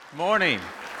Morning.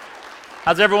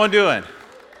 How's everyone doing?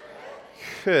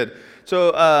 Good.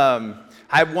 So I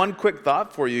have one quick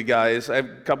thought for you guys. I have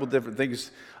a couple different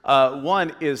things.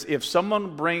 One is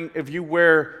if you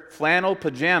wear flannel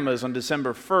pajamas on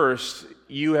December 1st,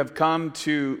 you have come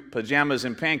to pajamas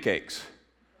and pancakes,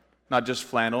 not just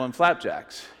flannel and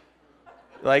flapjacks.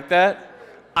 Like that?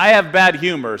 I have bad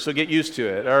humor, so get used to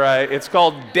it, all right? It's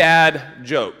called dad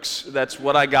jokes. That's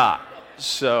what I got.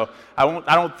 So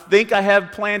I don't think I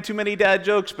have planned too many dad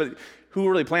jokes, but who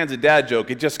really plans a dad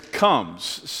joke? It just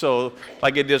comes. So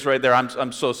like it is right there.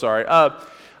 I'm so sorry.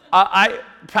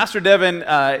 Pastor Devin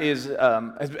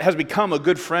has become a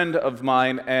good friend of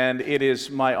mine, and it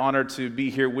is my honor to be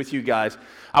here with you guys.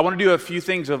 I want to do a few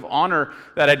things of honor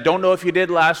that I don't know if you did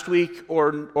last week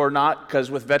or not, because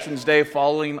with Veterans Day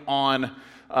falling on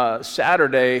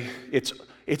Saturday, it's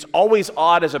always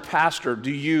odd as a pastor. Do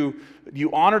you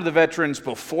honor the veterans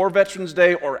before Veterans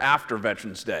Day or after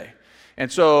Veterans Day? And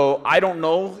so I don't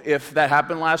know if that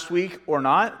happened last week or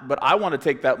not, but I want to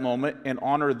take that moment and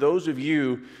honor those of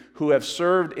you who have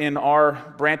served in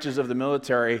our branches of the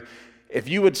military. If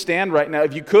you would stand right now,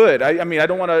 if you could. I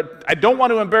don't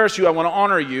want to embarrass you. I want to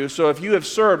honor you. So if you have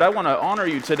served, I want to honor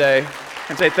you today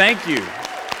and say thank you.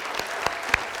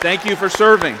 Thank you for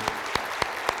serving.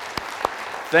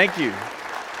 Thank you.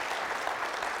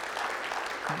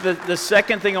 The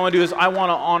second thing I want to do is I want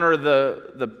to honor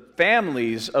the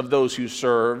families of those who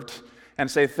served and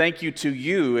say thank you to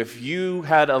you. If you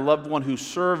had a loved one who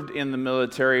served in the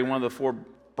military, one of the four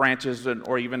branches,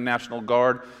 or even National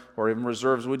Guard, or even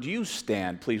reserves, would you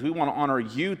stand, please? We want to honor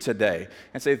you today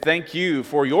and say thank you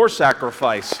for your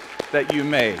sacrifice that you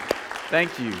made.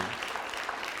 Thank you.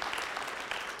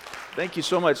 Thank you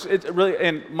so much.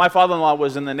 And my father-in-law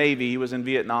was in the Navy. He was in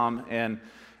Vietnam, and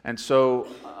so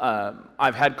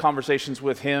I've had conversations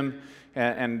with him,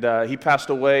 and he passed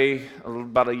away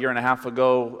about a year and a half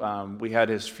ago. We had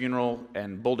his funeral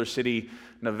in Boulder City,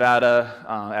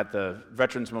 Nevada, at the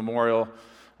Veterans Memorial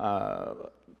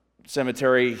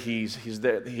Cemetery. He's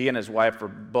there. He and his wife are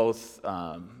both,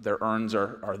 their urns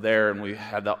are there, and we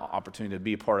had the opportunity to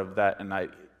be part of that. And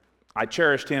I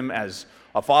cherished him as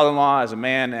a father-in-law, as a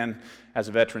man, and as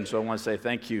a veteran, so I want to say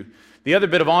thank you. The other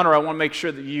bit of honor I want to make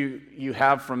sure that you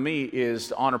have from me is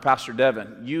to honor Pastor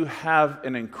Devin. You have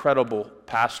an incredible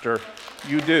pastor.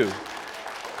 You do.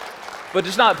 But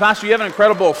it's not pastor, you have an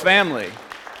incredible family.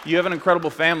 You have an incredible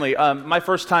family. My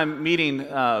first time meeting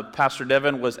Pastor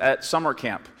Devin was at summer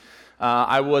camp.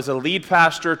 I was a lead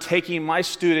pastor taking my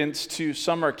students to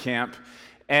summer camp,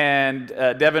 and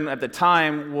Devin at the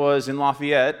time was in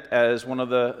Lafayette as one of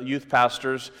the youth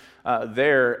pastors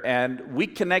there, and we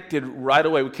connected right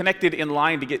away. We connected in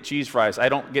line to get cheese fries. I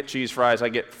don't get cheese fries, I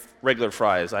get regular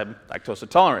fries. I'm lactose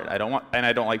intolerant.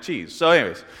 I don't like cheese. So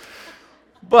anyways,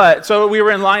 so we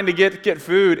were in line to get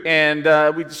food,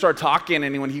 and we started talking,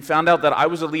 and when he found out that I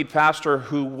was a lead pastor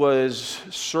who was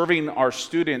serving our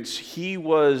students, he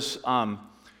was so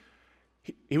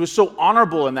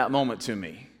honorable in that moment to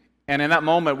me. And in that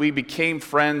moment, we became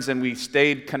friends, and we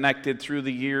stayed connected through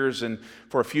the years. And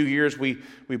for a few years, we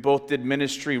both did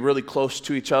ministry really close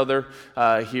to each other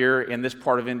here in this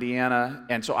part of Indiana.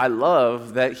 And so I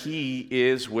love that he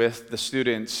is with the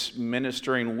students,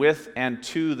 ministering with and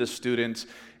to the students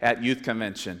at youth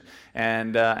convention.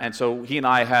 And so he and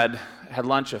I had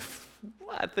lunch,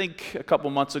 I think, a couple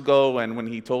months ago. And when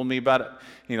he told me about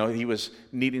it, he was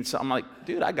needing something. I'm like,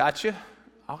 dude, I got you.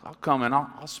 I'll come and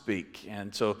I'll speak.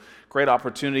 And so, great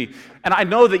opportunity. And I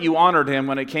know that you honored him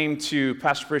when it came to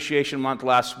Pastor Appreciation Month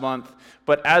last month.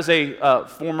 But as a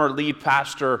former lead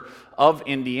pastor of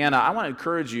Indiana, I want to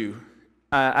encourage you.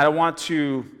 I want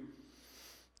to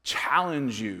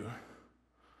challenge you.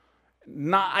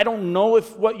 I don't know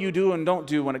if what you do and don't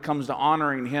do when it comes to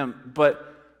honoring him,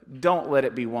 but don't let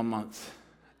it be 1 month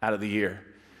out of the year.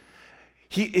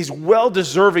 He is well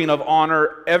deserving of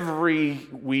honor every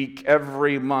week,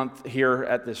 every month here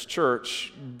at this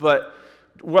church. But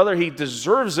whether he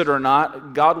deserves it or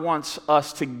not, God wants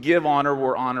us to give honor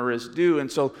where honor is due.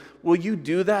 And so will you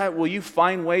do that? Will you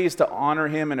find ways to honor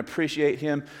him and appreciate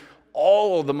him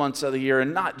all of the months of the year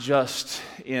and not just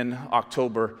in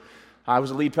October? I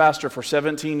was a lead pastor for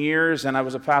 17 years, and I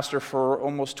was a pastor for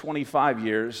almost 25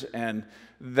 years. And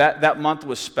that month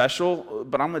was special,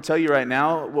 but I'm going to tell you right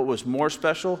now, what was more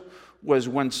special was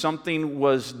when something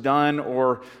was done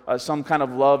or some kind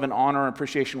of love and honor and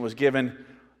appreciation was given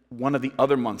one of the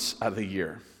other months out of the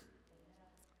year.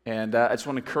 And I just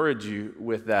want to encourage you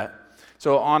with that.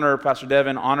 So honor Pastor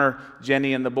Devin, honor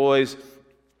Jenny and the boys,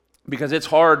 because it's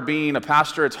hard being a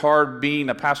pastor, it's hard being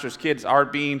a pastor's kid, it's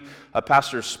hard being a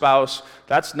pastor's spouse.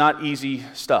 That's not easy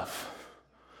stuff.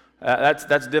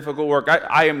 That's difficult work.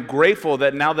 I am grateful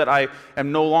that now that I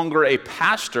am no longer a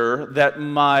pastor, that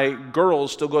my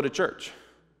girls still go to church.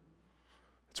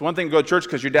 It's one thing to go to church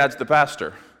because your dad's the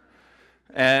pastor.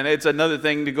 And it's another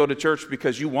thing to go to church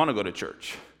because you want to go to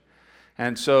church.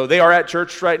 And so they are at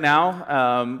church right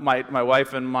now. My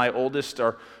wife and my oldest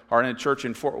are in a church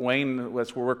in Fort Wayne.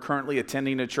 That's where we're currently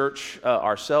attending a church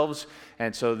ourselves.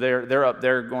 And so they're up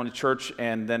there going to church.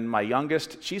 And then my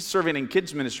youngest, she's serving in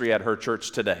kids ministry at her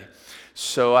church today.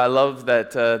 So I love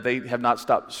that they have not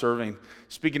stopped serving.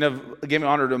 Speaking of giving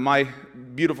honor to my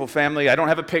beautiful family, I don't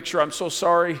have a picture, I'm so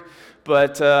sorry.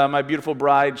 But my beautiful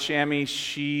bride, Shammy,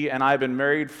 she and I have been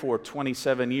married for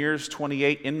 27 years,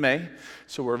 28 in May.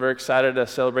 So we're very excited to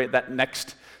celebrate that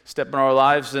next step in our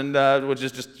lives, and we'll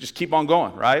just keep on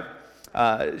going, right?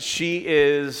 She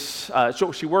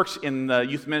works in the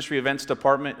Youth Ministry Events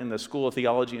Department in the School of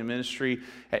Theology and Ministry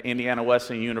at Indiana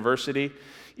Wesleyan University.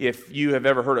 If you have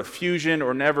ever heard of Fusion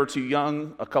or Never Too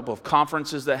Young, a couple of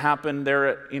conferences that happen there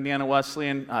at Indiana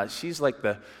Wesleyan, she's like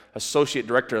the associate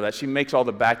director of that. She makes all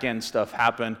the back end stuff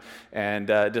happen and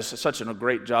does such a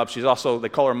great job. She's also, they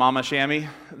call her Mama Shammy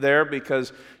there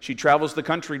because she travels the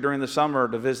country during the summer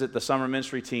to visit the summer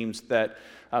ministry teams that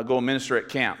go minister at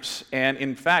camps. And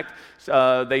in fact,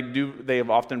 they have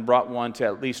often brought one to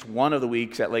at least one of the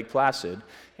weeks at Lake Placid.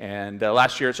 And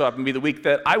last year it so happened to be the week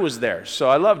that I was there. So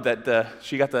I love that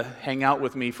she got to hang out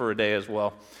with me for a day as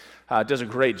well. Does a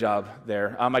great job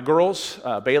there. My girls,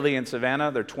 Bailey and Savannah,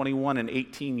 they're 21 and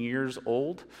 18 years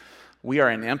old. We are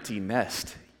an empty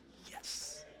nest.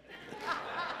 Yes.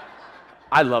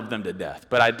 I love them to death,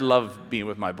 but I love being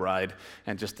with my bride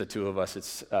and just the two of us.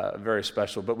 It's very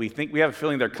special. But we have a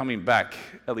feeling they're coming back,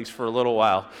 at least for a little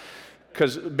while.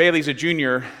 Because Bailey's a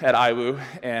junior at IWU,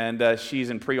 and she's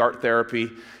in pre-art therapy.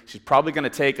 She's probably going to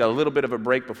take a little bit of a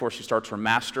break before she starts her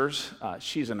master's.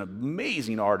 She's an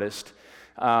amazing artist,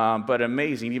 but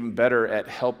amazing, even better at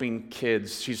helping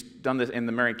kids. She's done this in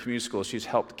the Marian Community School. She's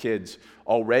helped kids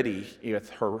already with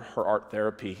her art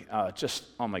therapy.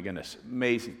 Oh my goodness,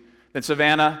 amazing. Then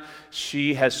Savannah,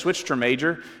 she has switched her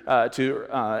major to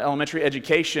elementary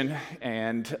education,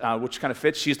 and which kind of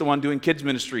fits. She's the one doing kids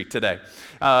ministry today.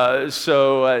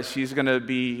 So she's going to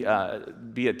be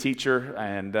a teacher,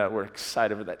 and we're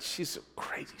excited for that. She's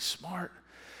crazy smart.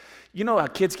 You know how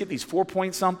kids get these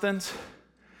 4-point-somethings?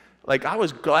 Like, I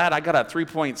was glad I got a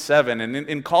 3.7, and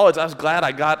in college I was glad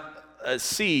I got a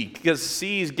C, because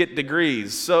C's get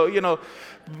degrees. So,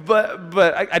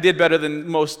 but I did better than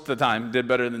most of the time, did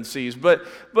better than C's. But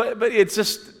it's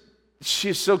just,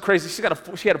 she's so crazy. She had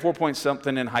a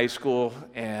 4-point-something in high school,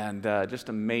 and just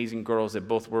amazing girls that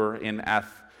both were in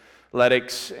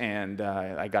athletics, and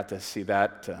I got to see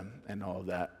that and all of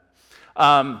that.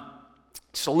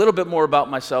 Just a little bit more about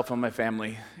myself and my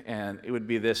family, and it would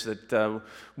be this, that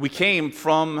we came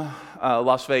from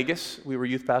Las Vegas. We were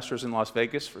youth pastors in Las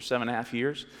Vegas for 7.5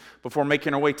 years before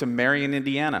making our way to Marion,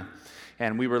 Indiana.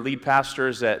 And we were lead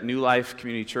pastors at New Life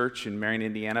Community Church in Marion,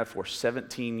 Indiana for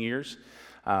 17 years.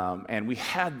 And we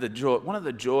had the joy, one of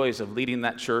the joys of leading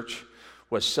that church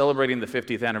was celebrating the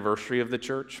 50th anniversary of the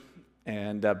church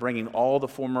and bringing all the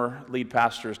former lead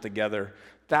pastors together.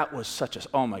 That was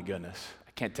oh my goodness,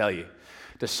 I can't tell you.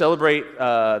 To celebrate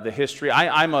the history.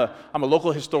 I'm a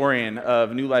local historian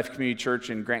of New Life Community Church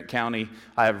in Grant County.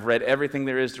 I have read everything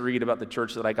there is to read about the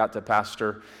church that I got to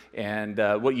pastor. And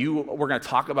what we're going to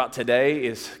talk about today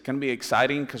is going to be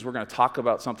exciting because we're going to talk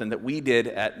about something that we did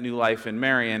at New Life in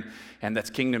Marion, and that's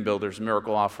Kingdom Builders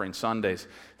Miracle Offering Sundays.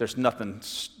 There's nothing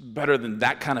better than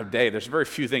that kind of day. There's very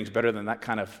few things better than that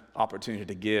kind of opportunity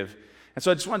to give. And so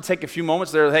I just want to take a few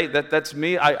moments there. Hey, that's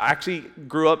me. I actually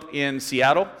grew up in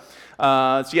Seattle.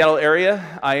 Seattle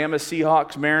area. I am a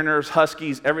Seahawks, Mariners,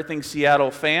 Huskies, everything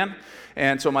Seattle fan.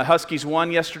 And so my Huskies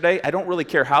won yesterday. I don't really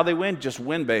care how they win, just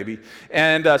win, baby.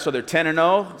 And so they're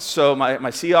 10-0. So my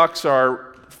Seahawks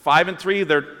are 5-3.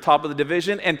 They're top of the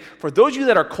division. And for those of you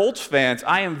that are Colts fans,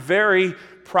 I am very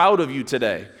proud of you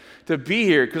today to be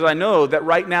here because I know that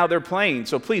right now they're playing.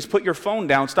 So please put your phone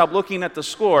down. Stop looking at the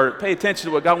score. Pay attention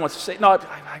to what God wants to say. No,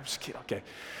 I'm just kidding. Okay.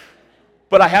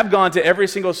 But I have gone to every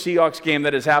single Seahawks game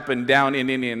that has happened down in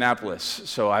Indianapolis.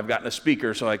 So I've gotten a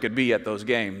speaker so I could be at those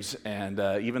games. And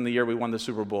even the year we won the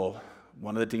Super Bowl,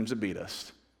 one of the teams that beat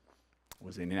us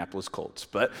was the Indianapolis Colts.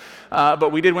 But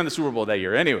we did win the Super Bowl that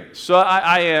year anyway. So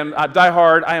I am a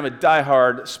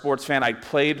diehard sports fan. I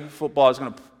played football.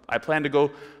 I planned to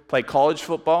go play college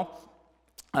football.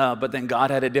 But then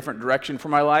God had a different direction for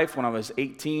my life. When I was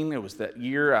 18, it was that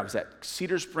year I was at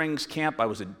Cedar Springs camp. I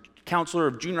was a counselor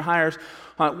of junior hires.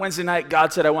 On Wednesday night,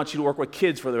 God said, I want you to work with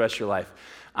kids for the rest of your life.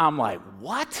 I'm like,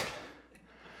 what?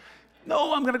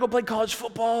 no, I'm going to go play college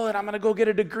football and I'm going to go get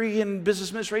a degree in business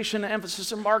administration and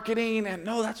emphasis in marketing. And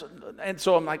and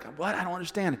so I'm like, what? I don't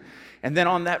understand. And then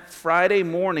on that Friday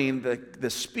morning, the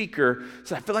speaker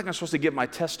said, I feel like I'm supposed to give my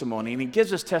testimony. And he gives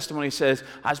his testimony. He says,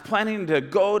 I was planning to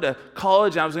go to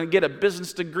college. And I was going to get a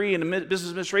business degree in business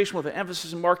administration with an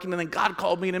emphasis in marketing. And then God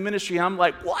called me into ministry. And I'm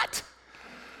like, what?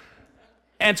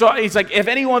 And so he's like, if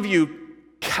any one of you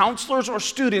counselors or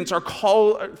students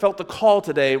felt the call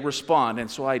today, respond. And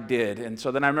so I did. And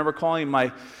so then I remember calling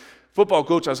my football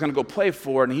coach I was going to go play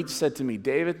for, and he said to me,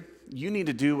 David, you need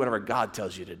to do whatever God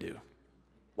tells you to do.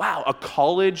 Wow, a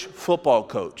college football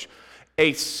coach,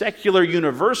 a secular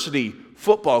university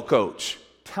football coach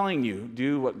telling you,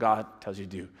 do what God tells you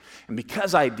to do. And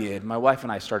because I did, my wife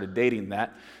and I started dating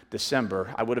that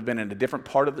December. I would have been in a different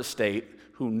part of the state.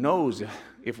 Who knows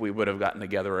if we would have gotten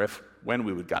together, or when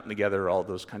we would have gotten together, all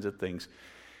those kinds of things.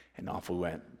 And off we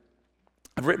went.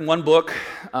 I've written one book.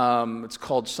 It's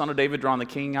called Son of David, Drawing the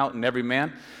King Out in Every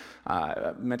Man.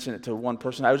 I mentioned it to one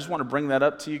person. I just want to bring that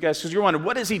up to you guys because you're wondering,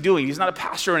 what is he doing? He's not a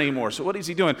pastor anymore, so what is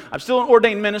he doing? I'm still an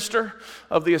ordained minister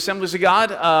of the Assemblies of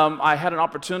God. I had an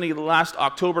opportunity last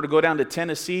October to go down to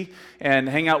Tennessee and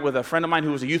hang out with a friend of mine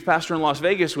who was a youth pastor in Las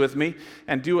Vegas with me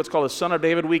and do what's called a Son of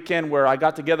David weekend, where I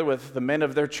got together with the men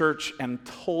of their church and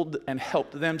told and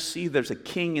helped them see there's a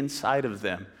king inside of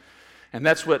them. And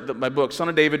that's what my book, Son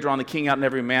of David, Drawing the King Out in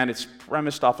Every Man, it's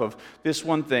premised off of this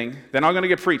one thing. Then I'm going to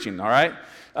get preaching, all right?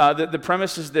 The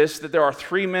premise is this, that there are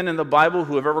 3 men in the Bible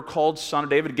who have ever called Son of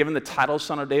David, given the title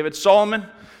Son of David. Solomon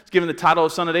is given the title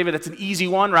of Son of David. That's an easy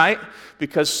one, right?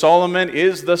 Because Solomon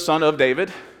is the son of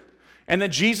David. And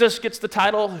then Jesus gets the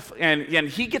title, and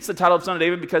he gets the title of Son of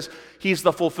David because he's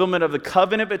the fulfillment of the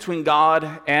covenant between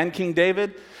God and King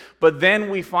David. But then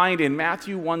we find in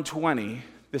Matthew 1:20,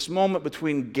 this moment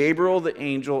between Gabriel the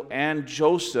angel and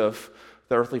Joseph,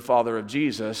 the earthly father of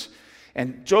Jesus.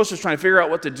 And Joseph's trying to figure out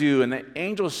what to do, and the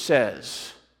angel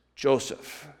says,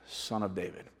 Joseph, son of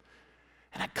David.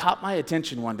 And it caught my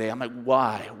attention one day. I'm like,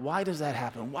 why? Why does that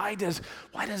happen? Why does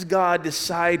God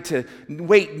decide to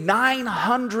wait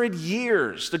 900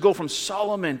 years to go from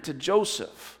Solomon to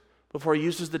Joseph before he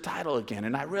uses the title again?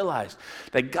 And I realized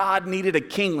that God needed a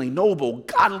kingly, noble,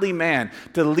 godly man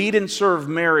to lead and serve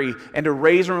Mary and to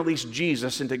raise and release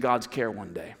Jesus into God's care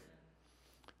one day.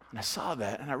 And I saw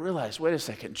that, and I realized, wait a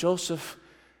second, Joseph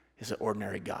is an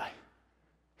ordinary guy.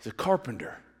 He's a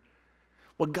carpenter.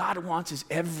 What God wants is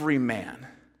every man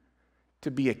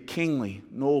to be a kingly,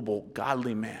 noble,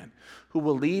 godly man who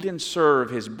will lead and serve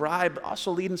his bride, but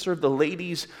also lead and serve the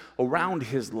ladies around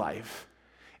his life,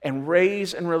 and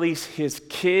raise and release his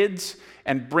kids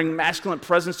and bring masculine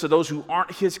presence to those who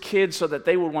aren't his kids so that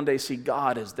they will one day see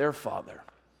God as their father.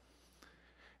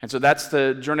 And so that's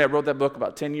the journey. I wrote that book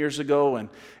about 10 years ago,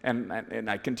 and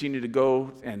I continue to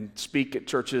go and speak at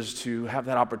churches to have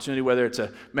that opportunity, whether it's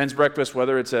a men's breakfast,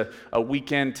 whether it's a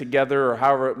weekend together, or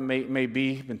however it may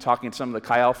be. I've been talking to some of the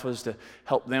Chi Alphas to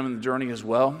help them in the journey as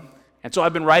well. And so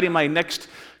I've been writing my next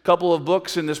couple of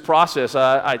books in this process.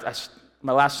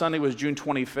 My last Sunday was June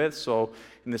 25th, so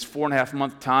in this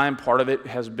 4.5-month time, part of it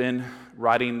has been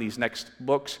writing these next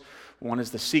books. One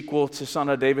is the sequel to Son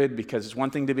of David, because it's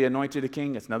one thing to be anointed a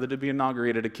king, it's another to be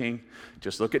inaugurated a king.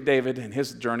 Just look at David and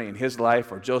his journey and his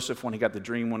life, or Joseph when he got the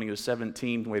dream when he was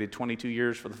 17, waited 22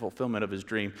 years for the fulfillment of his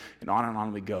dream, and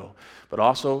on we go. But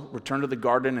also, Return to the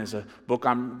Garden is a book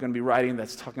I'm going to be writing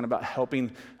that's talking about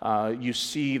helping you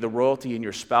see the royalty in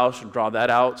your spouse and draw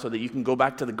that out so that you can go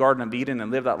back to the Garden of Eden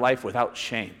and live that life without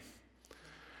shame.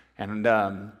 And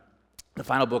the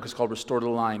final book is called Restore the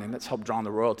Line, and that's help drawing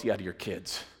the royalty out of your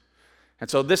kids. And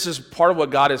so this is part of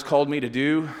what God has called me to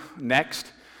do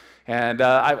next. And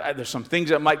there's some things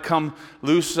that might come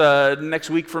loose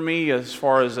next week for me as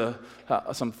far as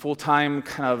some full-time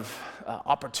kind of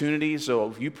opportunities. So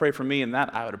if you pray for me in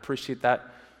that, I would appreciate that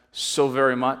so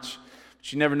very much.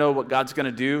 But you never know what God's going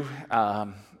to do.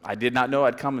 I did not know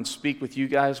I'd come and speak with you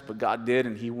guys, but God did,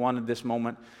 and he wanted this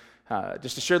moment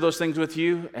just to share those things with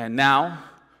you. And now,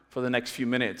 for the next few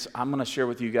minutes, I'm going to share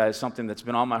with you guys something that's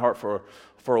been on my heart for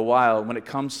a while when it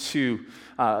comes to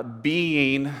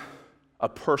being a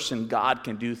person God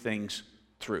can do things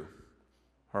through.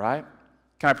 All right?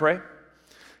 Can I pray?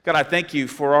 God, I thank you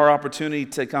for our opportunity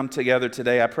to come together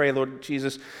today. I pray, Lord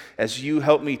Jesus, as you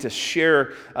help me to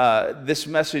share this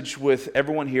message with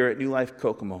everyone here at New Life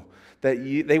Kokomo, that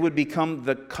they would become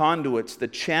the conduits, the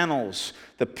channels,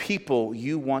 the people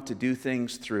you want to do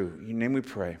things through. In your name we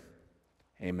pray.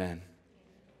 Amen.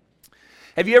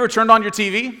 Have you ever turned on your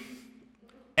TV?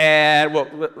 And,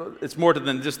 well, it's more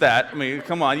than just that. I mean,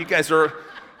 come on, you guys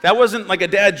that wasn't like a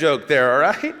dad joke there, all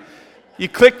right? You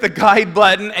click the guide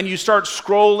button and you start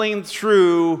scrolling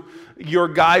through your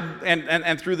guide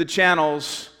and through the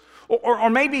channels. Or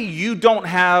maybe you don't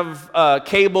have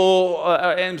cable,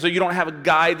 and so you don't have a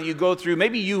guide that you go through.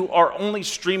 Maybe you are only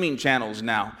streaming channels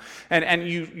now. And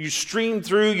you stream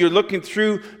through, you're looking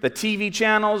through the TV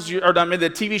channels, the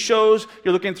TV shows,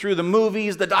 you're looking through the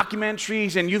movies, the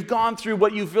documentaries, and you've gone through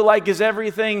what you feel like is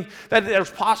everything that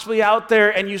there's possibly out there,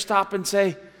 and you stop and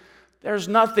say, there's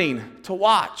nothing to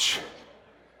watch.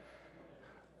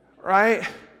 Right?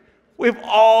 We've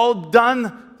all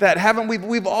done that, haven't we?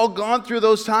 We've all gone through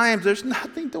those times. There's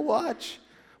nothing to watch.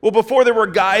 Well, before there were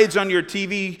guides on your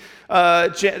TV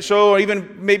show, or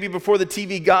even maybe before the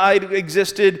TV guide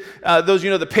existed, those,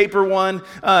 the paper one,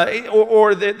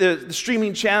 or the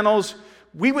streaming channels,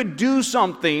 we would do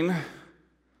something,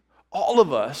 all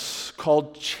of us,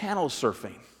 called channel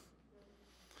surfing.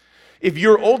 If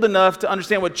you're old enough to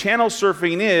understand what channel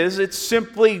surfing is, it's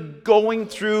simply going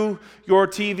through your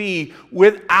TV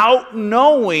without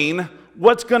knowing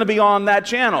what's going to be on that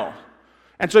channel.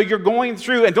 And so you're going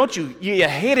through, and don't you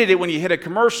hated it when you hit a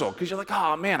commercial, because you're like,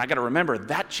 oh man, I got to remember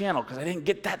that channel because I didn't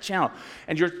get that channel.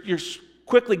 And you're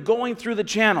quickly going through the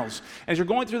channels. As you're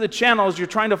going through the channels, you're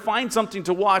trying to find something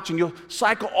to watch, and you'll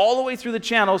cycle all the way through the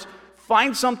channels,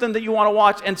 find something that you want to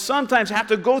watch, and sometimes have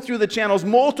to go through the channels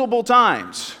multiple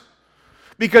times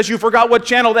because you forgot what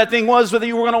channel that thing was that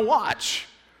you were going to watch.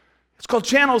 It's called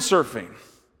channel surfing.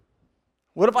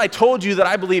 What if I told you that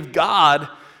I believe God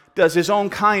does his own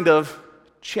kind of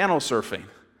channel surfing?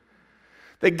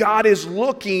 That God is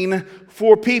looking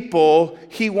for people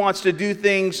he wants to do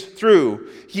things through.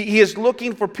 He is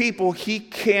looking for people he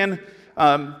can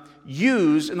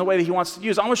use in the way that he wants to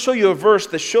use. I'm going to show you a verse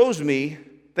that shows me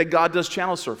that God does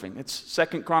channel surfing. It's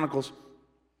 2 Chronicles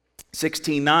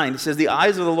 16:9. It says, the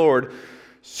eyes of the Lord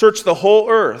search the whole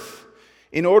earth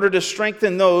in order to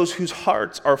strengthen those whose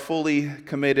hearts are fully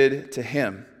committed to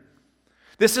him.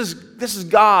 This is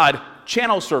God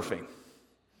channel surfing.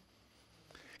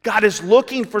 God is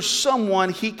looking for someone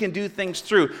he can do things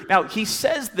through. Now, he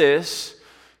says this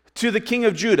to the king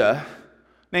of Judah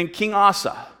named King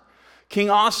Asa.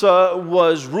 King Asa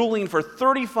was ruling for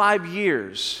 35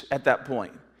 years at that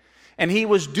point. And he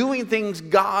was doing things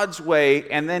God's way,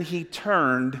 and then he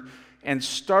turned and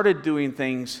started doing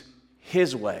things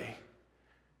his way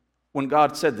when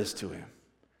God said this to him.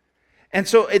 And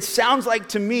so it sounds like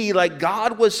to me like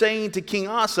God was saying to King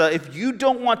Asa, if you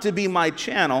don't want to be my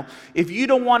channel, if you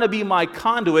don't want to be my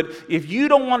conduit, if you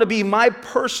don't want to be my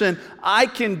person I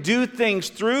can do things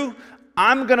through,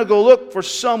 I'm going to go look for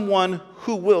someone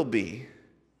who will be.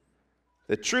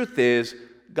 The truth is,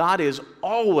 God is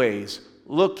always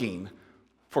looking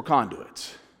for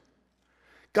conduits.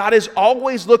 God is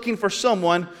always looking for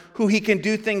someone who he can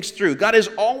do things through. God is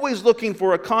always looking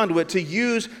for a conduit to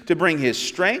use to bring his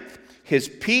strength, his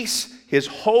peace, his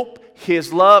hope,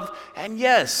 his love, and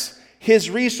yes, his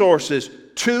resources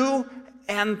to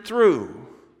and through.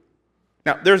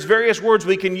 Now, there's various words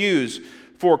we can use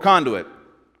for conduit.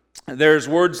 There's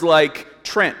words like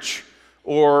trench,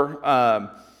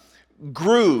 or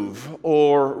groove,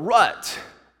 or rut,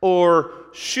 or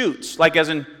chutes, like as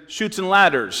in chutes and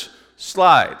ladders,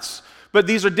 slides. But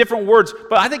these are different words.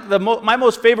 But I think my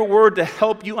most favorite word to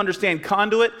help you understand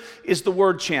conduit is the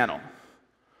word channel.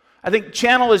 I think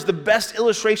channel is the best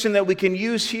illustration that we can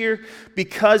use here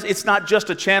because it's not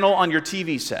just a channel on your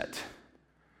TV set.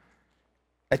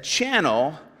 A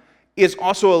channel is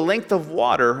also a length of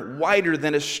water wider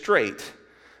than a strait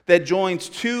that joins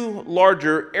two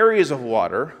larger areas of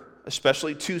water,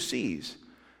 especially two seas.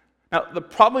 Now,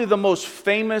 probably the most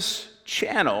famous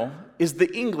channel is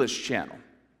the English Channel.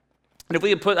 And if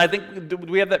we had do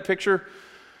we have that picture?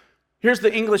 Here's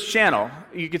the English Channel.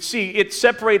 You can see it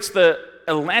separates the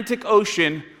Atlantic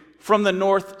Ocean from the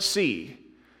North Sea.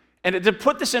 And to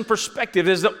put this in perspective,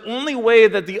 is the only way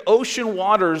that the ocean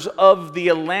waters of the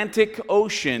Atlantic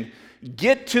Ocean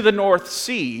get to the North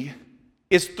Sea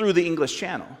is through the English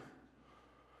Channel.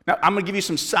 Now, I'm going to give you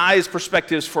some size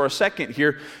perspectives for a second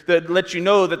here that let you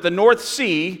know that the North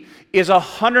Sea is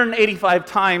 185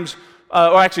 times,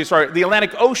 the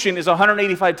Atlantic Ocean is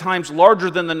 185 times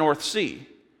larger than the North Sea.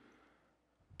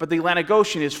 But the Atlantic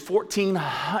Ocean is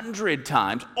 1,400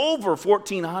 times, over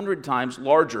 1,400 times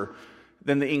larger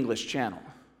than the English Channel.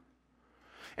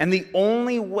 And the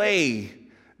only way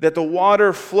that the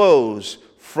water flows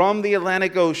from the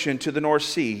Atlantic Ocean to the North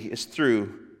Sea is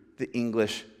through the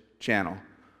English Channel.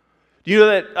 Do you know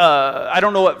that, I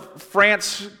don't know what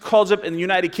France calls it in the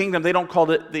United Kingdom, they don't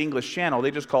call it the English Channel, they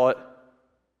just call it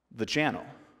the Channel.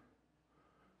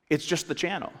 It's just the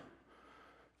channel.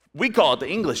 We call it the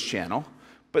English Channel,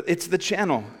 but it's the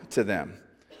channel to them.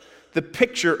 The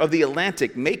picture of the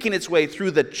Atlantic making its way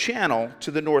through the channel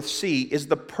to the North Sea is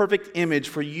the perfect image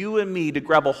for you and me to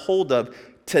grab a hold of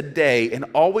today and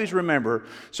always remember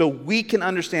so we can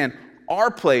understand our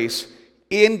place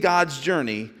in God's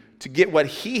journey to get what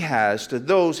He has to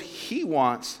those He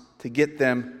wants to get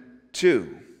them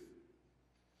to.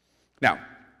 Now,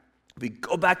 if we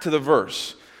go back to the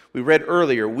verse we read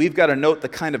earlier, we've got to note the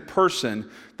kind of person,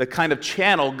 the kind of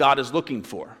channel God is looking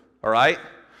for, all right?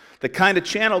 The kind of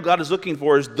channel God is looking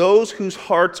for is those whose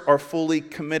hearts are fully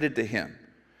committed to Him.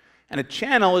 And a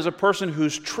channel is a person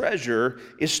whose treasure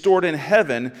is stored in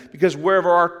heaven, because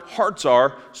wherever our hearts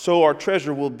are, so our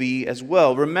treasure will be as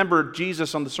well. Remember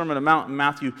Jesus on the Sermon on the Mount in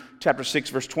Matthew chapter 6,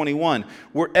 verse 21.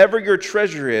 Wherever your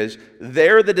treasure is,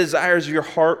 there the desires of your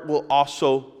heart will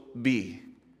also be.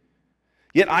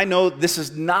 Yet I know this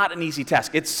is not an easy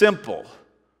task. It's simple,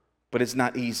 but it's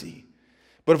not easy.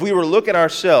 But if we were to look at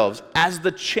ourselves as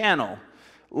the channel,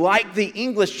 like the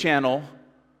English channel,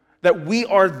 that we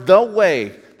are the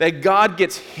way that God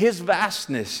gets His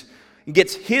vastness,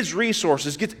 gets His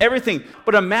resources, gets everything.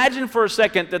 But imagine for a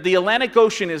second that the Atlantic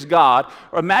Ocean is God,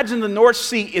 or imagine the North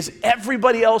Sea is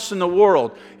everybody else in the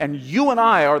world, and you and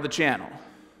I are the channel.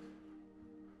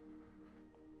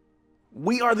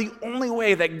 We are the only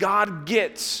way that God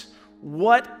gets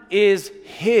what is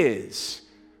His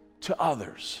to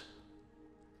others.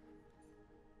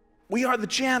 We are the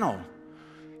channel.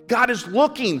 God is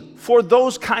looking for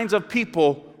those kinds of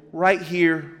people right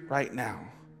here, right now.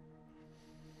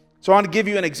 So I want to give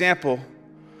you an example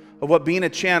of what being a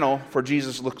channel for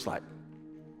Jesus looks like,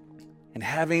 and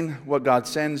having what God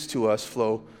sends to us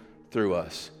flow through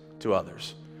us to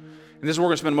others. And this is where we're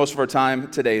going to spend most of our time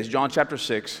today, is John chapter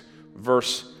 6,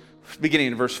 beginning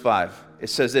in verse 5. It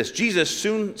says this: Jesus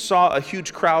soon saw a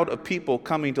huge crowd of people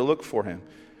coming to look for Him.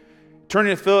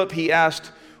 Turning to Philip, He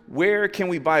asked, "Where can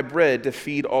we buy bread to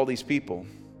feed all these people?"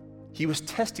 He was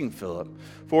testing Philip,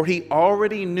 for He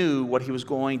already knew what He was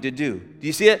going to do. Do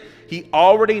you see it? He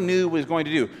already knew what He was going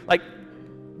to do. Like,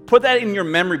 put that in your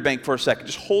memory bank for a second.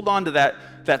 Just hold on to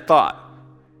that thought.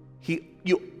 He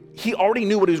already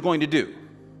knew what He was going to do.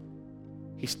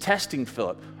 He's testing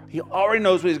Philip. He already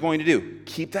knows what He's going to do.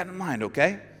 Keep that in mind,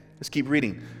 okay? Let's keep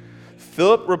reading.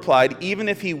 Philip replied, even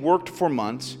if we worked for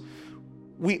months,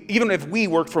 we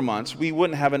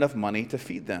wouldn't have enough money to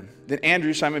feed them. Then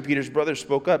Andrew, Simon Peter's brother,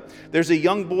 spoke up. There's a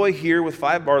young boy here with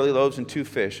 5 barley loaves and 2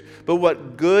 fish. But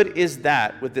what good is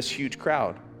that with this huge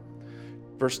crowd?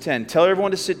 Verse 10, tell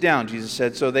everyone to sit down, Jesus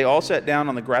said. So they all sat down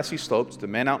on the grassy slopes. The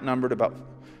men alone numbered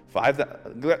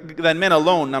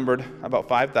about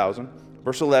 5,000.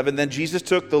 Verse 11, then Jesus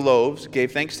took the loaves,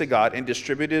 gave thanks to God, and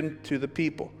distributed them to the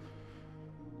people.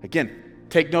 Again,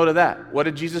 take note of that. What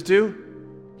did Jesus do?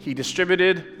 He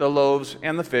distributed the loaves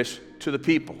and the fish to the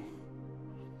people.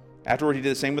 Afterward, He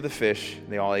did the same with the fish.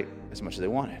 They all ate as much as they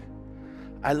wanted.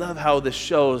 I love how this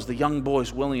shows the young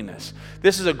boy's willingness.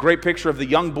 This is a great picture of the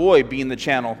young boy being the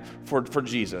channel for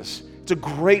Jesus. It's a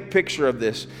great picture of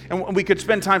this. And we could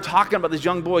spend time talking about this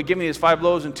young boy giving his 5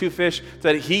 loaves and 2 fish,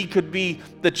 that he could be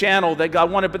the channel that God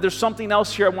wanted. But there's something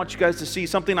else here I want you guys to see,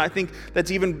 something I think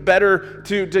that's even better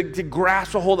to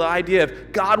grasp a hold of the idea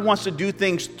of God wants to do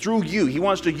things through you. He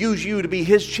wants to use you to be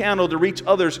His channel to reach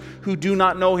others who do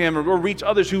not know Him, or reach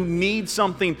others who need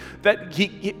something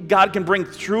that God can bring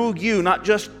through you, not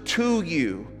just to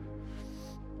you.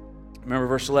 Remember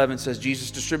verse 11 says Jesus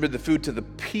distributed the food to the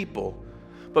people.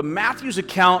 But Matthew's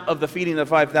account of the feeding of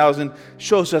 5,000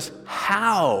 shows us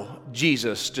how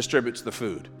Jesus distributes the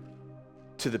food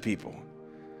to the people.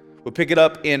 We'll pick it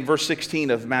up in verse 16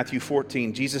 of Matthew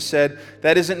 14. Jesus said,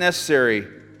 that isn't necessary.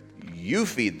 You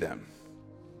feed them.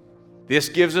 This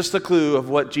gives us the clue of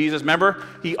what Jesus, remember,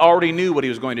 He already knew what He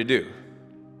was going to do.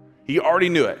 He already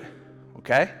knew it.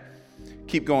 Okay?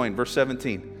 Keep going, verse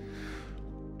 17.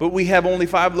 But we have only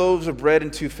 5 loaves of bread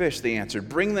and 2 fish, they answered.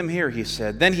 Bring them here, He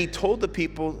said. Then He told the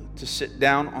people to sit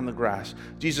down on the grass.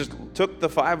 Jesus took the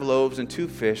 5 loaves and 2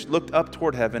 fish, looked up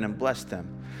toward heaven, and blessed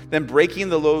them. Then breaking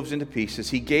the loaves into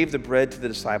pieces, He gave the bread to the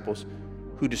disciples,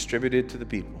 who distributed to the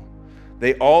people.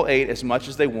 They all ate as much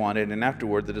as they wanted, and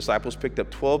afterward the disciples picked up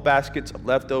 12 baskets of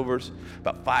leftovers.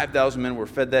 About 5,000 men were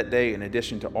fed that day, in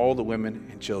addition to all the women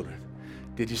and children.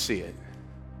 Did you see it?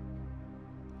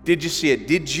 Did you see it?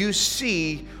 Did you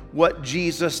see what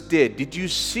Jesus did? Did you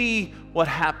see what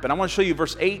happened? I want to show you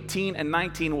verse 18 and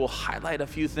 19. We'll highlight a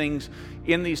few things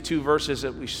in these 2 verses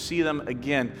that we see them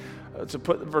again. To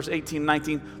put verse 18 and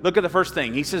 19, look at the first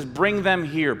thing. He says, bring them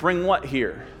here. Bring what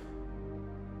here?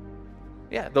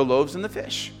 Yeah, the loaves and the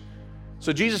fish.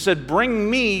 So Jesus said, bring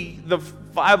me the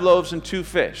 5 loaves and 2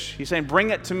 fish. He's saying, bring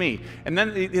it to me. And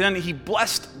then he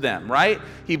blessed them, right?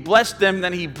 He blessed them,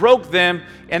 then he broke them,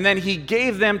 and then he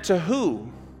gave them to who?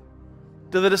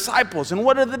 To the disciples. And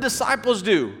what did the disciples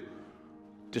do?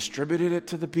 Distributed it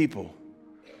to the people.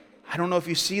 I don't know if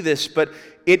you see this, but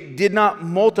it did not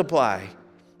multiply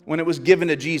when it was given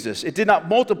to Jesus. It did not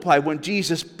multiply when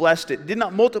Jesus blessed it. It did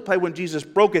not multiply when Jesus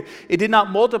broke it. It did not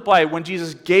multiply when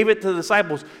Jesus gave it to the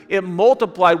disciples. It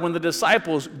multiplied when the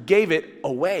disciples gave it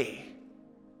away.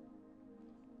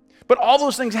 But all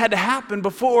those things had to happen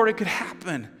before it could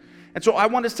happen. And so I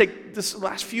want to take this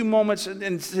last few moments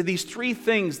and say these 3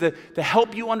 things to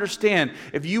help you understand.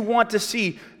 If you want to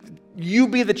see you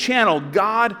be the channel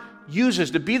God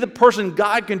uses, to be the person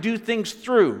God can do things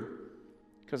through.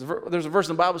 Because there's a verse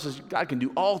in the Bible that says God can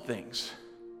do all things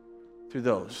through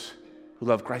those who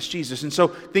love Christ Jesus. And so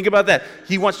think about that.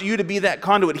 He wants you to be that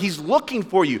conduit. He's looking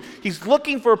for you. He's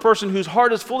looking for a person whose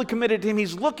heart is fully committed to Him.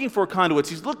 He's looking for conduits.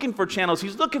 He's looking for channels.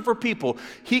 He's looking for people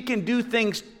He can do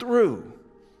things through.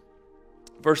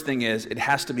 First thing is, it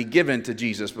has to be given to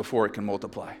Jesus before it can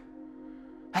multiply.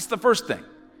 That's the first thing.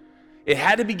 It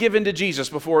had to be given to Jesus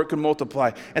before it could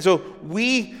multiply. And so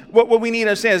what we need to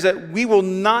understand is that we will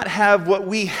not have what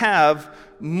we have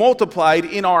multiplied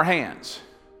in our hands.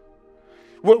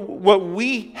 What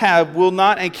we have will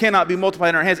not and cannot be multiplied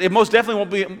in our hands. It most definitely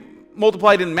won't be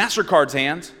multiplied in MasterCard's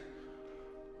hands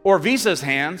or Visa's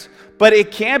hands, but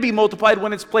it can be multiplied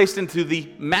when it's placed into the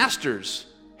Master's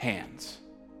hands,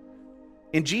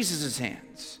 in Jesus'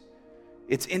 hands.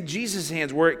 It's in Jesus'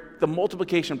 hands where the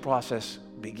multiplication process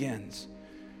begins.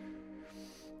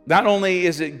 Not only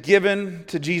is it given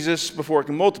to Jesus before it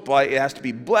can multiply, it has to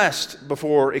be blessed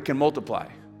before it can multiply.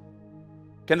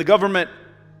 Can the government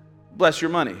bless your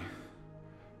money,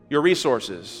 your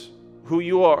resources, who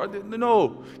you are?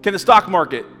 No. Can the stock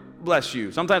market bless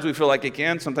you? Sometimes we feel like it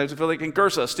can. Sometimes we feel like it can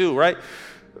curse us too, right?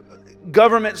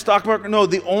 Government, stock market, no.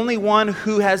 The only one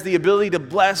who has the ability to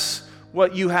bless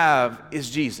what you have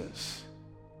is Jesus.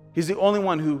 He's the only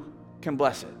one who can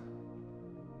bless it.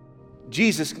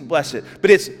 Jesus can bless it.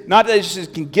 But it's not that it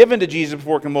just can given to Jesus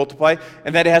before it can multiply,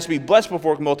 and that it has to be blessed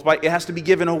before it can multiply. It has to be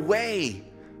given away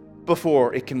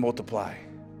before it can multiply.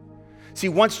 See,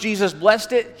 once Jesus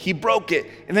blessed it, He broke it,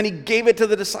 and then He gave it to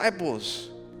the disciples.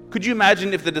 Could you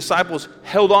imagine if the disciples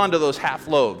held on to those half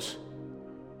loaves?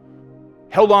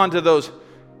 Held on to those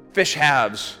fish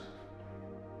halves?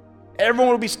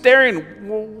 Everyone would be staring.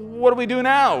 Well, what do we do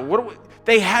now?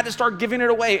 They had to start giving it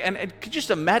away. And could you just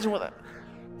imagine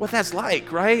what that's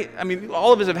like, right? I mean,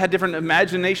 all of us have had different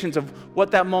imaginations of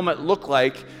what that moment looked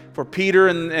like for Peter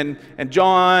and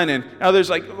John and others.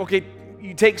 Like, okay,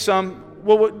 you take some.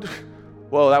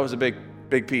 Well, that was a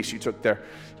big piece you took there.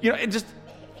 It just,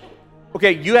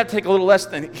 okay, you have to take a little less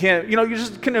than him. You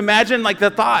just can imagine like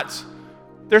the thoughts.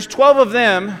 There's 12 of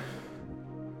them,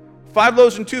 5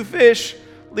 loaves and 2 fish,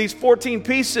 leaves 14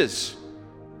 pieces,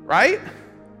 right?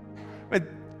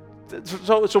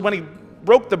 So when He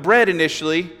broke the bread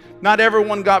initially, not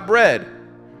everyone got bread.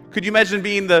 Could you imagine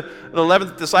being the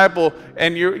 11th disciple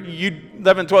and you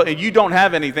 11, 12, and you don't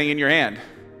have anything in your hand?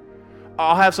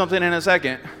 I'll have something in a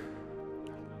second.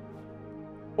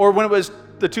 Or when it was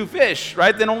the 2 fish,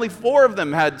 right? Then only 4 of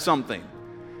them had something.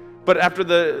 But after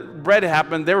the bread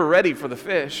happened, they were ready for the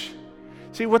fish.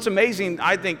 See, what's amazing,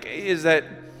 I think, is that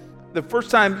the first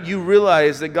time you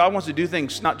realize that God wants to do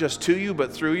things not just to you,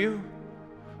 but through you,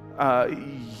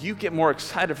 you get more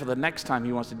excited for the next time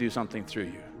He wants to do something through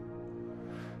you.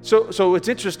 So it's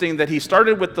interesting that He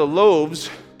started with the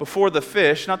loaves before the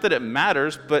fish. Not that it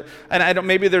matters, but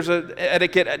maybe there's an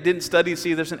etiquette. I didn't study to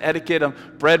see there's an etiquette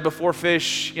of bread before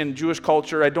fish in Jewish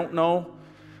culture. I don't know,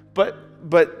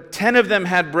 but 10 of them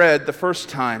had bread the first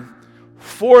time.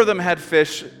 4 of them had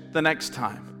fish the next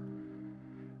time.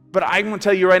 But I'm going to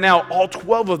tell you right now, all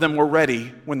 12 of them were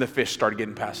ready when the fish started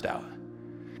getting passed out.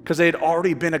 Because they had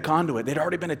already been a conduit. They'd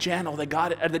already been a channel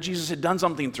that Jesus had done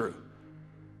something through.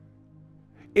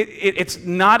 It's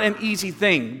not an easy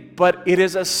thing, but it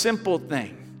is a simple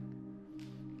thing.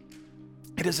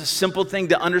 It is a simple thing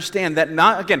to understand that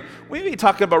we may be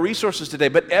talking about resources today,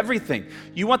 but everything.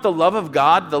 You want the love of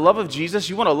God, the love of Jesus,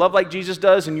 you want to love like Jesus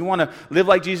does, and you want to live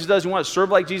like Jesus does, you want to serve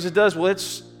like Jesus does, well, it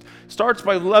starts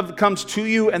by love that comes to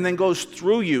you and then goes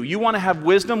through you. You want to have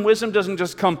wisdom. Wisdom doesn't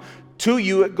just come to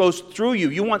you, it goes through you.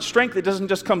 You want strength, it doesn't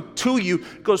just come to you,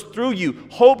 it goes through you.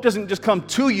 Hope doesn't just come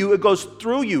to you, it goes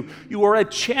through you. You are a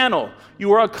channel,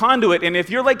 you are a conduit, and if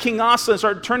you're like King Asa and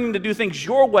start turning to do things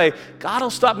your way, God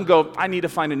will stop and go, I need to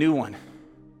find a new one.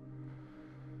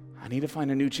 I need to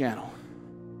find a new channel.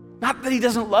 Not that He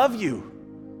doesn't love you.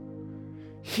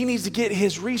 He needs to get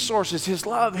his resources, his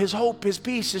love, his hope, his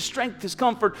peace, his strength, his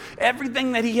comfort,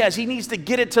 everything that he has. He needs to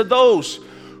get it to those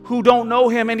who don't know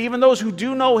him and even those who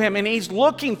do know him. And he's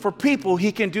looking for people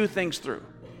he can do things through.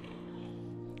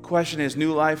 Question is,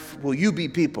 New Life, will you be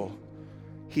people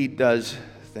he does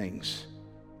things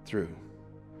through?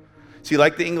 See,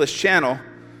 like the English Channel,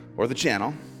 or the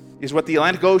Channel, is what the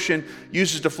Atlantic Ocean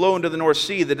uses to flow into the North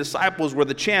Sea. The disciples were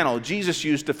the channel Jesus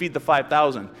used to feed the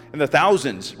 5,000 and the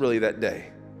thousands really that day.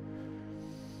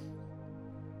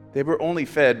 They were only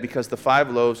fed because the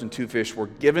 5 loaves and 2 fish were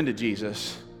given to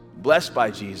Jesus, blessed by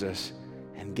Jesus,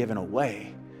 and given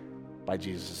away by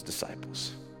Jesus'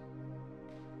 disciples.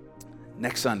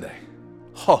 Next Sunday.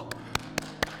 Oh,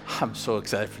 I'm so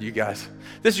excited for you guys.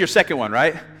 This is your second one,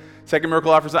 right? Second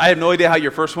miracle offering. I have no idea how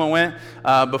your first one went.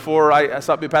 Before I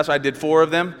stopped being pastor, I did 4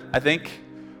 of them, I think.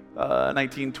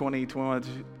 19, 20,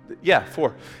 21, yeah,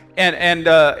 4. And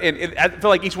I feel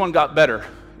like each one got better.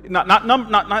 Not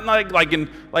like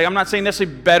I'm not saying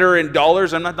necessarily better in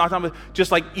dollars. I'm not talking about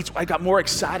just like I got more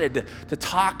excited to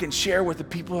talk and share with the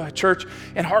people at church.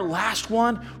 And our last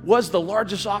one was the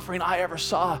largest offering I ever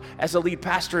saw as a lead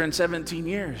pastor in 17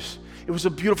 years. It was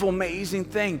a beautiful, amazing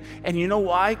thing. And you know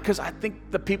why? Because I think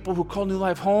the people who call New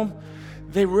Life home,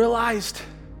 they realized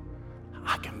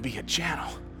I can be a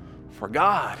channel for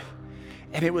God.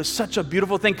 And it was such a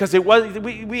beautiful thing because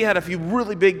we had a few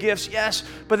really big gifts, yes,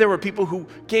 but there were people who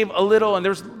gave a little, and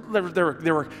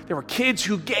there were kids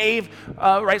who gave,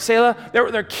 right, Selah? There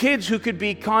were kids who could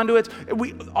be conduits.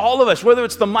 All of us, whether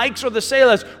it's the Mikes or the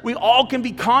Selahs, we all can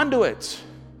be conduits.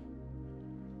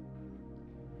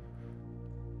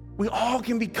 We all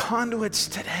can be conduits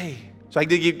today. So I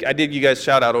did you guys a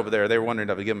shout out over there. They were wondering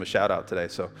if I give them a shout out today.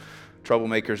 So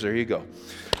troublemakers, there you go.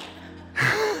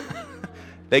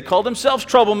 They call themselves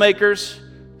troublemakers.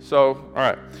 So, all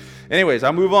right. Anyways,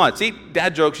 I'll move on. See,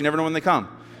 dad jokes, you never know when they come.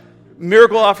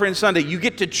 Miracle Offering Sunday, you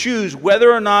get to choose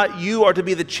whether or not you are to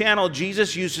be the channel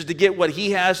Jesus uses to get what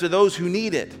he has to those who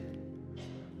need it.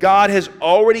 God has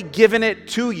already given it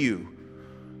to you.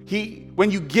 When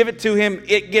you give it to him,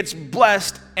 it gets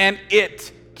blessed and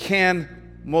it can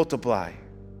multiply.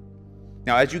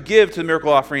 Now, as you give to the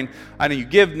miracle offering, I know you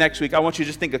give next week, I want you to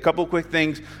just think a couple quick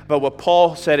things about what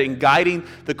Paul said in guiding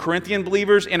the Corinthian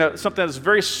believers in something that's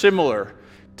very similar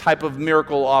type of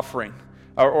miracle offering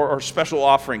or special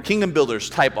offering, kingdom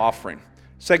builders type offering.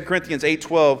 2 Corinthians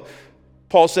 8:12,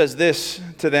 Paul says this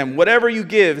to them, whatever you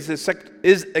give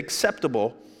is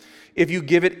acceptable if you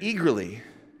give it eagerly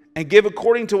and give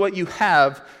according to what you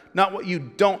have, not what you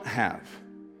don't have.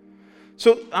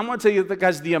 So I'm going to tell you,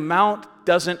 guys, the amount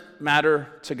doesn't matter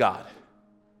to God.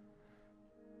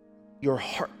 Your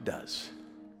heart does.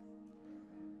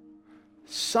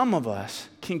 Some of us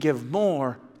can give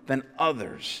more than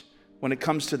others when it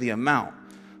comes to the amount,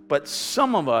 but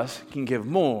some of us can give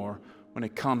more when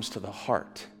it comes to the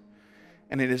heart.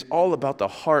 And it is all about the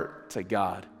heart to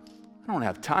God. I don't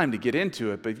have time to get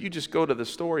into it, but if you just go to the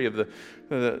story of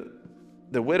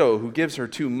the widow who gives her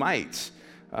 2 mites,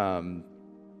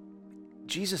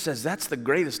 Jesus says that's the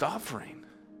greatest offering.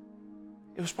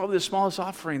 It was probably the smallest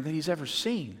offering that he's ever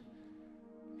seen.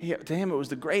 To him, it was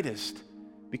the greatest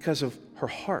because of her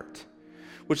heart.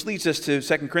 Which leads us to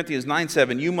 2 Corinthians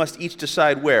 9:7. You must each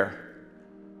decide where?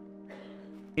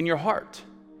 In your heart.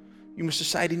 You must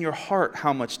decide in your heart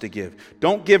how much to give.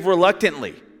 Don't give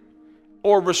reluctantly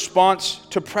or response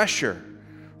to pressure.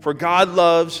 For God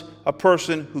loves a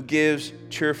person who gives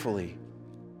cheerfully.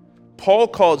 Paul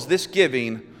calls this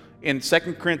giving in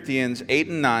 2 Corinthians 8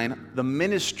 and 9, the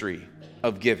ministry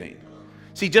of giving.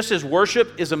 See, just as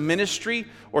worship is a ministry,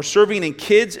 or serving in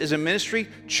kids is a ministry,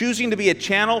 choosing to be a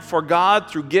channel for God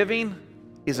through giving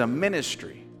is a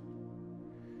ministry.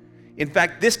 In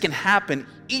fact, this can happen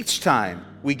each time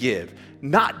we give,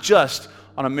 not just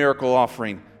on a miracle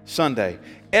offering Sunday.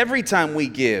 Every time we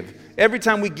give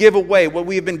away what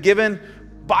we have been given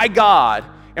by God,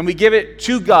 and we give it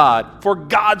to God for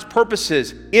God's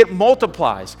purposes, it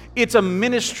multiplies. It's a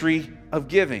ministry of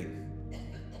giving.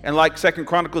 And like 2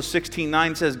 Chronicles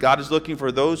 16:9 says, God is looking for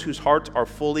those whose hearts are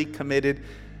fully committed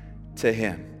to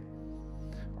him.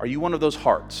 Are you one of those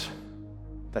hearts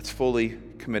that's fully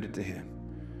committed to him?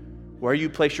 Where you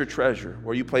place your treasure,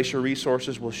 where you place your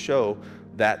resources will show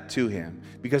that to him,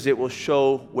 because it will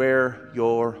show where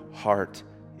your heart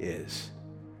is.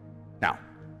 Now,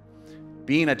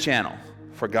 being a channel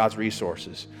for God's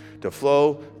resources to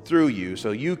flow through you so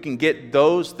you can get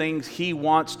those things he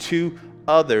wants to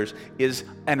others is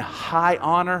an high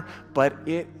honor, but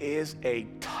it is a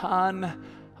ton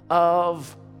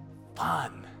of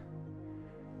fun.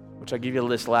 Which I give you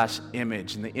this last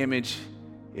image, and the image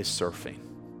is surfing.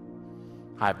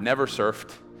 I've never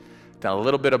surfed. Done a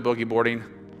little bit of boogie boarding,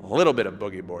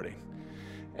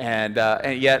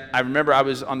 And yet, I remember I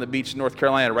was on the beach in North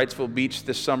Carolina, Wrightsville Beach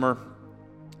this summer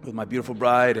with my beautiful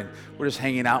bride, and we're just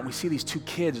hanging out, and we see these two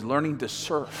kids learning to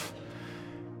surf.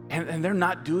 And they're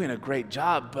not doing a great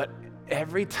job, but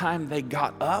every time they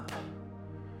got up,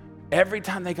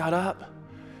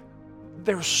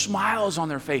 there were smiles on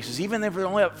their faces. Even if they were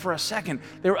only up for a second,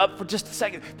 they were up for just a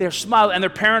second. They were smiling, and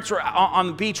their parents were on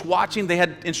the beach watching. They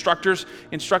had instructors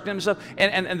instructing them and stuff,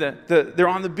 and they're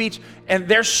on the beach, and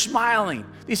they're smiling.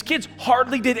 These kids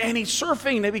hardly did any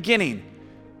surfing in the beginning,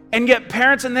 and yet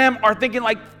parents and them are thinking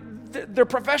like they're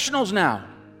professionals now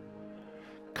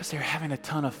because they're having a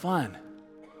ton of fun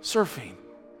surfing.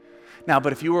 Now,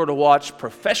 but if you were to watch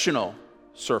professional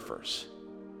surfers,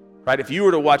 right? If you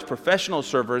were to watch professional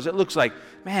surfers, it looks like,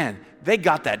 man, they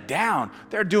got that down.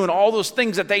 They're doing all those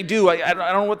things that they do. I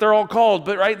don't know what they're all called,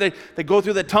 but right, they go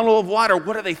through the tunnel of water.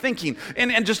 What are they thinking?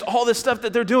 And just all this stuff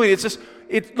that they're doing.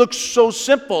 It looks so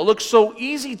simple. It looks so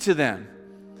easy to them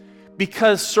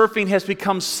because surfing has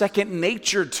become second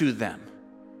nature to them.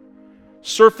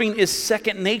 Surfing is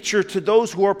second nature to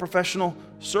those who are professional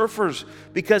surfers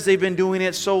because they've been doing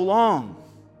it so long.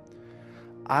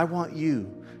 I want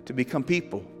you to become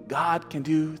people God can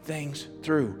do things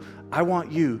through. I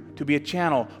want you to be a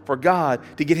channel for God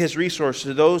to get His resources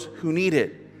to those who need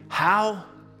it. How?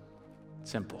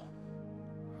 Simple.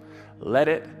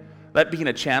 Let being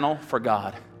a channel for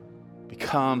God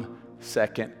become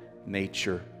second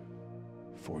nature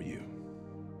for you.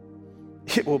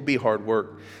 It will be hard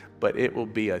work, but it will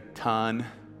be a ton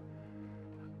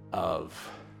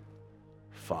of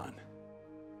fun.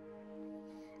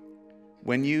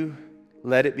 When you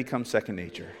let it become second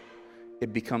nature,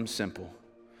 it becomes simple.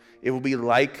 It will be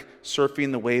like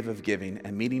surfing the wave of giving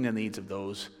and meeting the needs of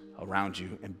those around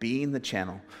you and being the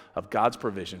channel of God's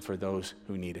provision for those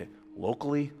who need it,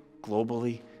 locally,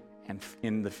 globally, and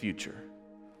in the future.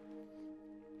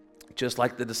 Just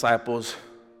like the disciples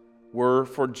were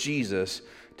for Jesus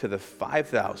to the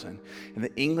 5,000, and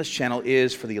the English Channel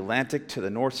is for the Atlantic to the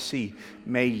North Sea,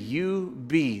 may you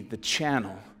be the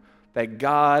channel that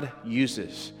God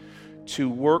uses to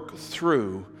work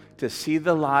through to see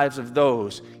the lives of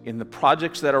those in the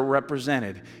projects that are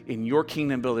represented in your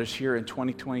Kingdom Builders here in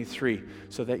 2023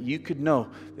 so that you could know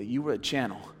that you were a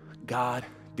channel God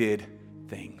did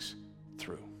things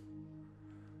through.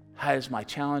 That is my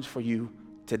challenge for you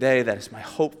today. That is my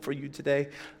hope for you today.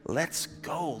 Let's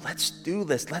go. Let's do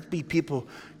this. Let's be people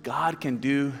God can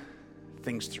do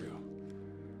things through.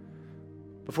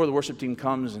 Before the worship team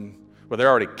comes well, they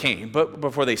already came, but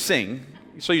before they sing,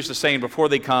 you're so used to saying before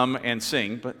they come and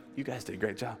sing, but you guys did a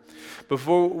great job.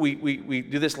 Before we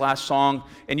do this last song,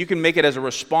 and you can make it as a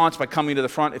response by coming to the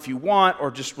front if you want, or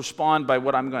just respond by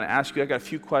what I'm going to ask you. I got a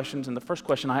few questions, and the first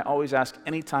question I always ask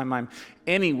anytime I'm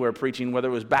anywhere preaching, whether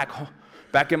it was back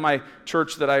in my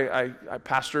church that I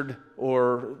pastored,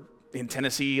 or in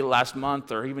Tennessee last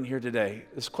month, or even here today,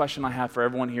 this question I have for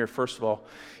everyone here, first of all,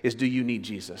 is do you need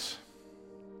Jesus?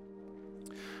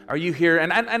 Are you here?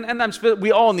 And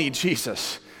we all need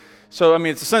Jesus. So, I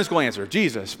mean, it's a Sunday school answer,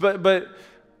 Jesus. But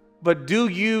do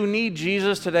you need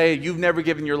Jesus today? You've never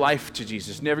given your life to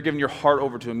Jesus, never given your heart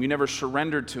over to Him. You never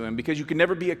surrendered to Him because you can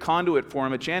never be a conduit for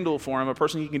Him, a channel for Him, a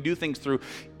person He can do things through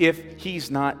if He's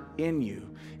not in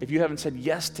you, if you haven't said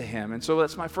yes to Him. And so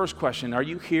that's my first question. Are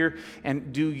you here,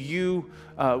 and do you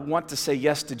want to say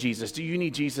yes to Jesus? Do you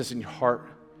need Jesus in your heart?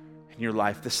 In your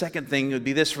life. The second thing would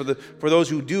be this for those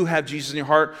who do have Jesus in your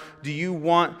heart. Do you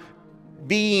want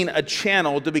being a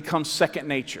channel to become second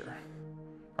nature?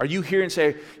 Are you here and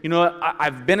say, you know what,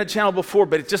 I've been a channel before,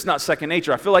 but it's just not second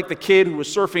nature. I feel like the kid who was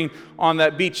surfing on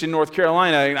that beach in North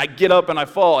Carolina, and I get up and I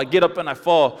fall,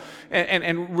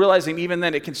 and realizing even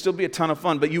then it can still be a ton of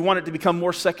fun, but you want it to become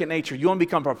more second nature. You want to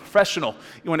become a professional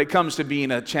when it comes to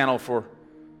being a channel for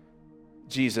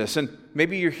Jesus. And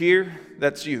maybe you're here,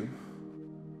 that's you.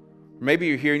 Maybe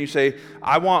you're here and you say,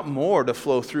 I want more to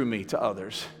flow through me to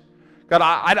others. God,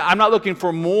 I'm not looking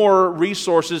for more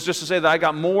resources just to say that I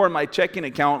got more in my checking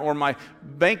account or my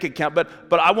bank account,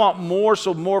 but I want more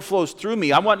so more flows through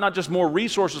me. I want not just more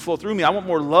resources flow through me. I want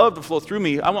more love to flow through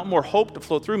me. I want more hope to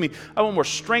flow through me. I want more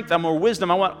strength. I want more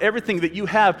wisdom. I want everything that you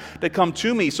have to come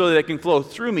to me so that it can flow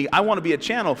through me. I want to be a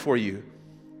channel for you.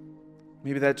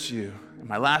 Maybe that's you. And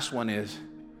my last one is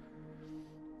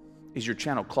your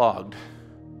channel clogged?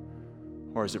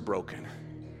 Or is it broken?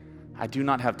 I do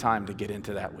not have time to get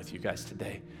into that with you guys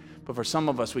today. But for some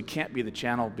of us, we can't be the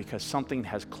channel because something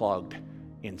has clogged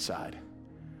inside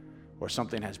or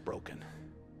something has broken.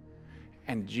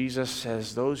 And Jesus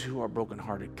says, those who are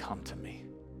brokenhearted, come to me.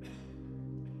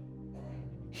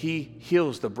 He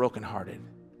heals the brokenhearted.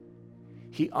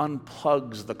 He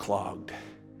unplugs the clogged.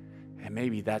 And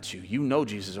maybe that's you. You know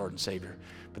Jesus is Lord and Savior.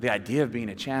 But the idea of being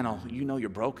a channel, you know you're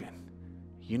broken.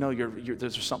 You know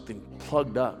there's something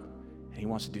plugged up. And he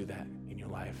wants to do that in your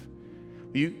life.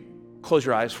 Will you close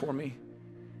your eyes for me?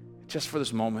 Just for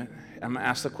this moment. I'm going to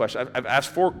ask the question. I've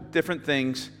asked 4 different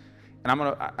things. And I'm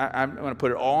going to put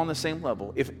it all on the same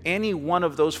level. If any one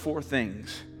of those 4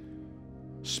 things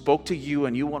spoke to you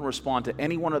and you want to respond to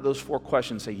any one of those 4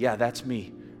 questions, say, yeah, that's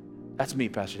me. That's me,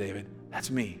 Pastor David.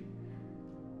 That's me.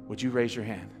 Would you raise your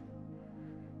hand?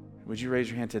 Would you raise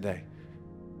your hand today?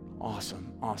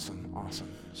 Awesome, awesome,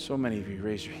 awesome. So many of you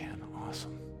raise your hand.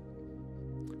 Awesome.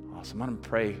 Awesome. I'm going to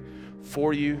pray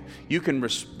for you. You can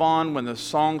respond when the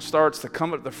song starts to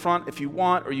come up the front if you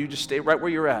want, or you just stay right where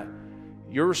you're at.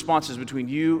 Your response is between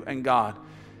you and God.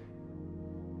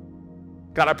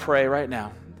 God, I pray right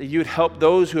now that you would help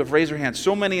those who have raised their hands.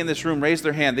 So many in this room raised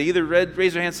their hand. They either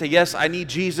raised their hand and say, yes, I need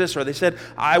Jesus, or they said,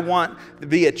 I want to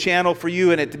be a channel for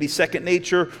you and it to be second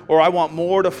nature, or I want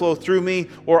more to flow through me,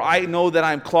 or I know that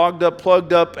I'm clogged up,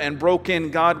 plugged up, and broken.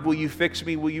 God, will you fix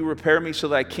me? Will you repair me so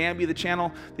that I can be the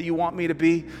channel that you want me to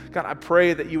be? God, I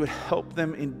pray that you would help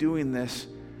them in doing this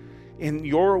in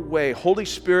your way. Holy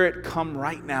Spirit, come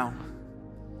right now.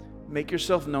 Make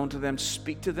yourself known to them,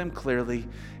 speak to them clearly,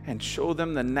 and show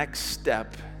them the next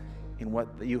step in what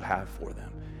you have for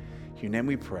them. In your name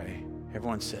we pray.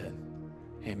 Everyone said,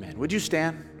 amen. Would you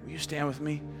stand? Will you stand with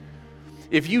me?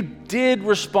 If you did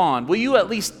respond, will you at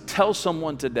least tell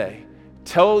someone today?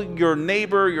 Tell your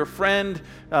neighbor, your friend,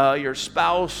 your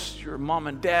spouse, your mom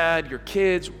and dad, your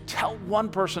kids. Tell one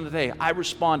person today, I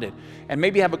responded. And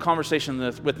maybe have a conversation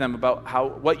with them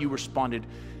about what you responded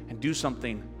and do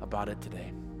something about it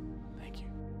today.